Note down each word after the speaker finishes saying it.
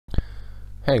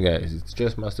Hey guys, it's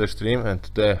ChessMasterStream, and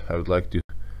today I would like to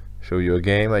show you a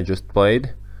game I just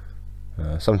played.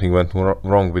 Something went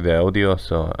wrong with the audio,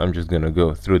 so I'm just gonna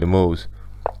go through the moves.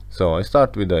 So I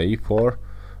start with a e4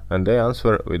 and they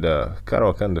answer with a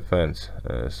Caro Kann defense,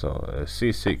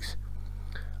 c6.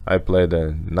 I play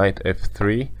the knight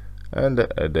f3 and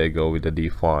they go with the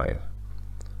d5.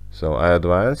 So I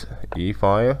advance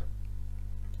e5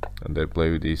 and they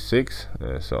play with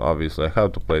e6, so obviously I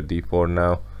have to play d4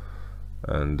 now.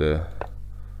 And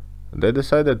they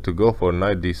decided to go for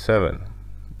knight d7,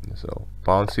 so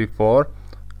pawn c4.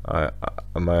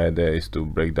 My idea is to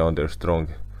break down their strong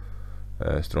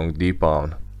d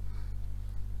pawn,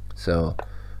 so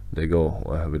they go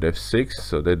with f6,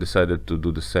 so they decided to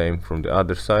do the same from the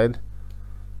other side.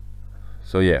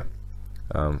 So yeah,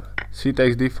 c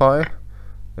takes d5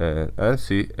 and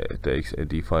c takes a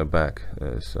d5 back,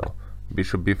 so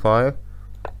bishop b5,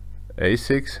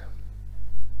 a6,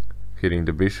 hitting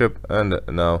the bishop, and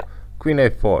now queen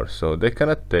a4, so they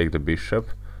cannot take the bishop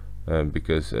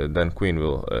because then queen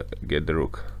will get the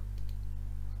rook.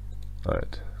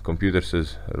 Alright, computer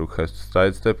says rook has to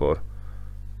sidestep or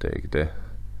take the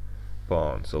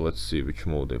pawn, so let's see which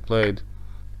move they played.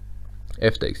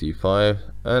 F takes e5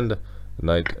 and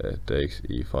knight takes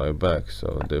e5 back,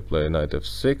 so they play knight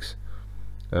f6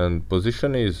 and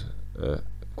position is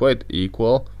quite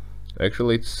equal.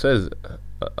 Actually it says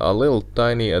a little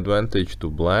tiny advantage to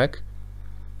black.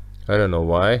 I don't know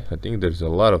why. I think there's a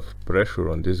lot of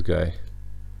pressure on this guy.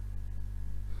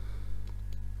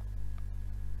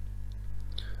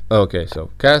 Okay,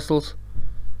 so castles,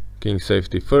 king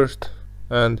safety first,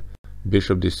 and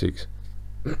bishop d6.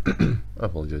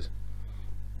 Apologize.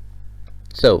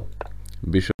 So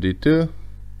bishop d2.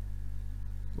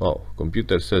 Oh,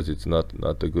 computer says it's not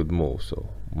a good move, so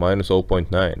minus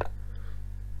 0.9.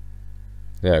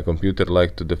 Yeah, computer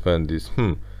like to defend this.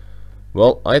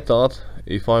 Well, I thought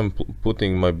if I'm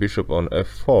putting my bishop on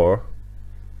f4,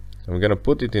 I'm gonna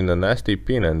put it in a nasty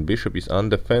pin and bishop is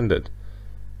undefended.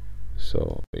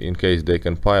 So in case they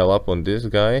can pile up on this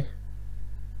guy,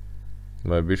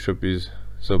 my bishop is...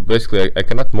 So basically I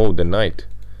cannot move the knight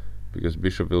because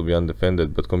bishop will be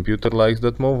undefended, but computer likes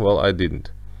that move. Well, I didn't.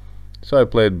 So I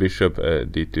played bishop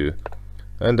d2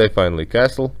 and I finally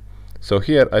castle. So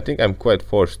here I think I'm quite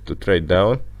forced to trade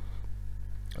down.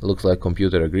 Looks like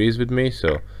computer agrees with me,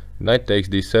 so knight takes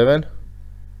d7,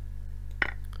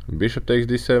 bishop takes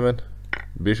d7,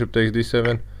 bishop takes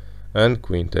d7, and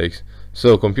queen takes.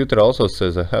 So computer also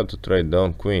says I have to trade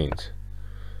down queens.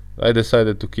 I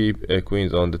decided to keep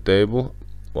queens on the table.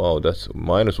 Wow, that's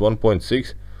minus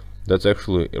 1.6. That's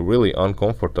actually really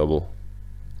uncomfortable.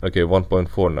 Okay,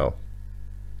 1.4 now,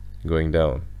 going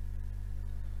down.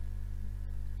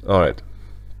 Alright,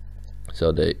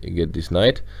 so they get this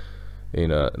knight in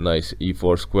a nice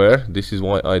e4 square. This is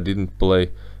why I didn't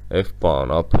play f pawn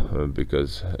up,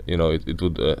 because you know it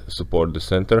would support the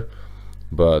center,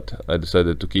 but I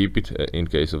decided to keep it in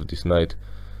case of this knight.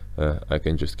 I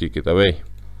can just kick it away.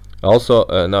 Also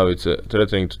now it's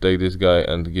threatening to take this guy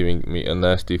and giving me a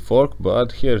nasty fork,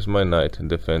 but here's my knight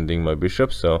defending my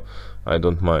bishop, so I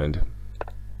don't mind.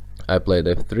 I played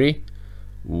f3.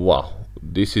 Wow,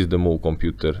 this is the move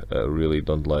computer really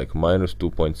don't like. Minus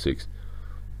 2.6.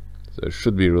 So it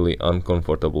should be really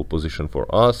uncomfortable position for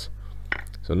us.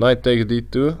 So knight takes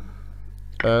d2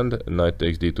 and knight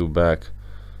takes d2 back.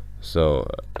 So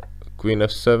queen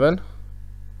f7.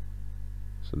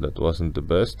 So that wasn't the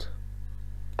best.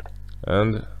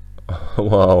 And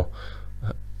wow,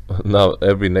 now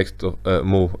every next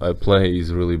move I play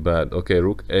is really bad. Okay,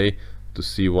 rook a to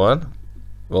c1.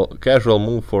 Well, casual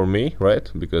move for me, right?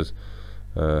 Because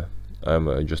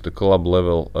I'm just a club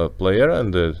level player,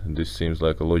 and this seems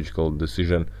like a logical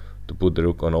decision to put the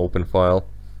rook on open file.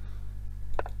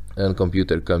 And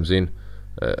computer comes in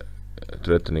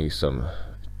threatening some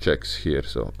checks here,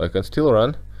 so I can still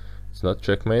run. It's not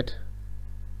checkmate.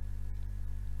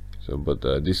 So, but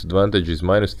disadvantage is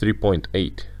minus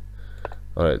 3.8.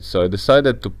 Alright, so I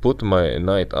decided to put my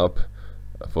knight up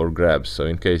for grabs, so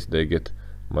in case they get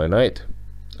my knight,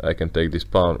 I can take this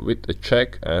pawn with a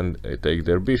check and take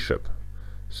their bishop.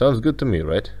 Sounds good to me,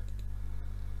 right?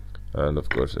 And of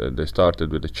course they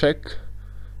started with a check.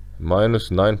 Minus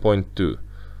 9.2.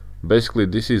 Basically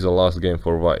this is a last game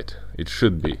for white. It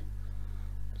should be.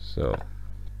 So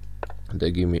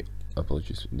they give me,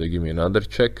 apologies, they give me another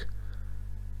check.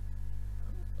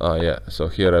 Ah yeah, so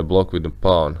here I block with the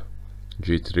pawn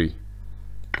g3.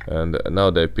 And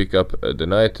now they pick up the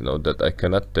knight. Now that I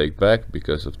cannot take back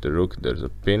because of the rook, there's a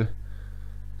pin.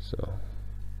 So,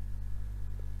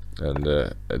 and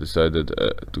I decided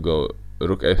to go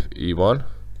rook f e1,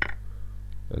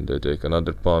 and they take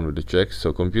another pawn with the check.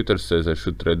 So computer says I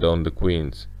should trade down the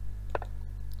queens.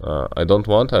 I don't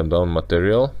want, I'm down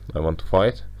material, I want to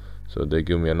fight. So they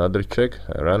give me another check,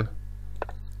 I run.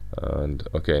 And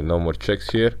okay, no more checks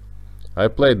here. I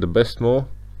played the best move.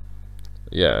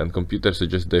 Yeah, and computer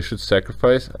suggests they should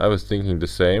sacrifice. I was thinking the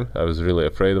same, I was really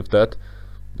afraid of that.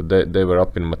 But they were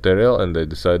up in material and they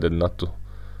decided not to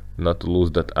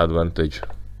lose that advantage.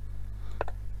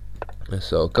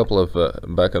 So a couple of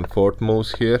back and forth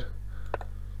moves here.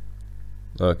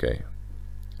 Okay,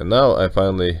 and now I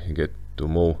finally get to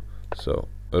move. So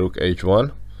rook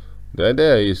h1. The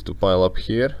idea is to pile up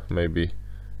here, maybe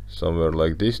somewhere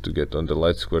like this, to get on the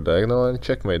light square diagonal and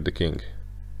checkmate the king.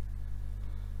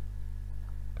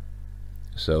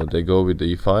 So they go with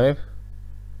the e5.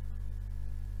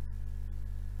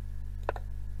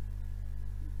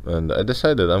 And I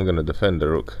decided I'm gonna defend the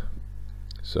rook.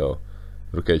 So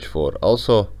rook h4.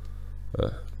 Also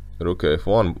rook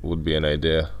f1 would be an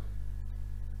idea,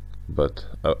 but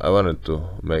I wanted to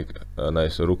make a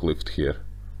nice rook lift here.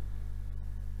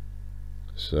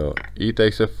 So e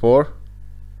takes f4,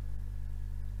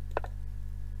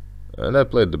 and I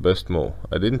played the best move.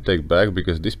 I didn't take back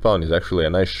because this pawn is actually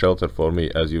a nice shelter for me,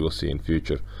 as you will see in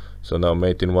future. So now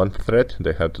mate in one threat,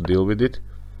 they have to deal with it.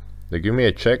 They give me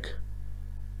a check.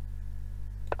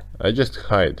 I just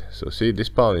hide. So see, this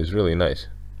pawn is really nice.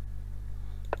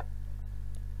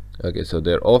 Okay, so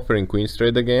they're offering queen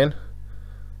straight again,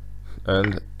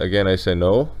 and again I say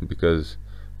no, because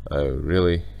I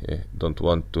really don't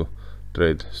want to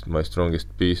trade my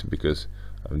strongest piece, because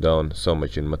I'm down so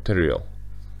much in material.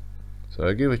 So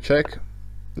I give a check,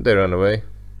 they run away.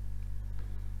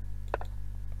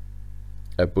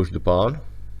 I push the pawn.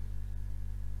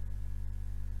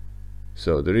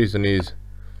 So the reason is,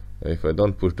 if I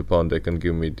don't push the pawn, they can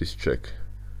give me this check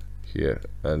here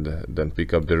and then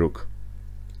pick up the rook.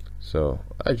 So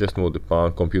I just move the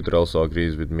pawn. Computer also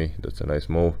agrees with me, that's a nice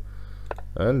move.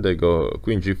 And they go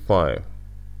queen g5,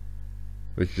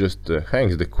 which just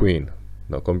hangs the queen.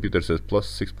 Now computer says plus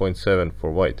 6.7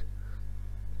 for white.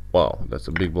 Wow, that's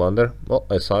a big blunder. Well,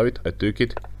 I saw it, I took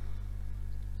it.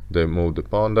 They moved the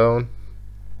pawn down,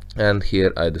 and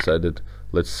here I decided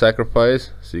let's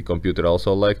sacrifice. See, computer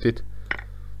also liked it.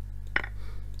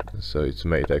 So it's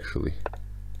mate actually.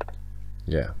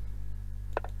 Yeah,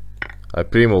 I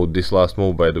pre-moved this last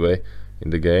move, by the way, in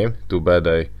the game. Too bad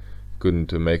I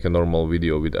couldn't make a normal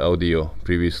video with audio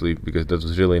previously, because that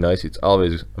was really nice. It's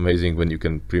always amazing when you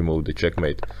can pre-move the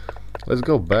checkmate. Let's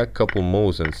go back couple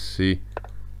moves and see.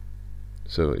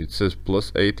 So it says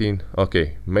plus 18.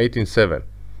 Okay, mate in 7.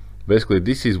 Basically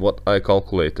this is what I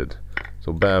calculated.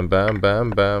 So bam bam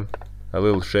bam bam, a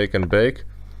little shake and bake,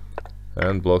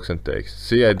 and blocks and takes.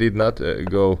 See, I did not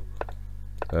go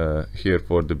here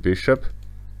for the bishop,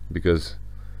 because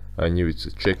I knew it's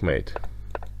a checkmate.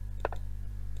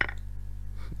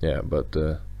 Yeah, but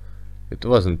it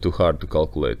wasn't too hard to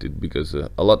calculate it, because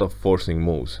a lot of forcing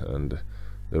moves, and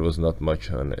there was not much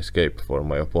an escape for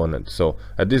my opponent. So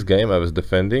at this game I was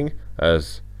defending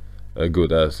as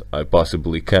good as I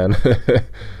possibly can.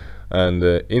 And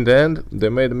in the end they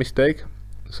made a mistake.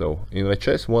 So in a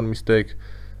chess, one mistake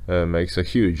makes a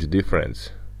huge difference.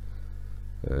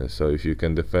 So if you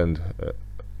can defend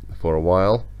for a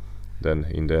while, then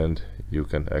in the end you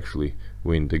can actually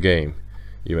win the game.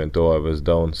 Even though I was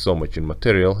down so much in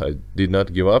material, I did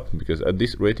not give up, because at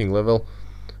this rating level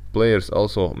players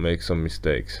also make some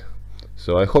mistakes.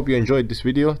 So I hope you enjoyed this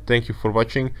video. Thank you for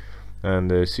watching,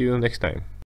 and see you next time.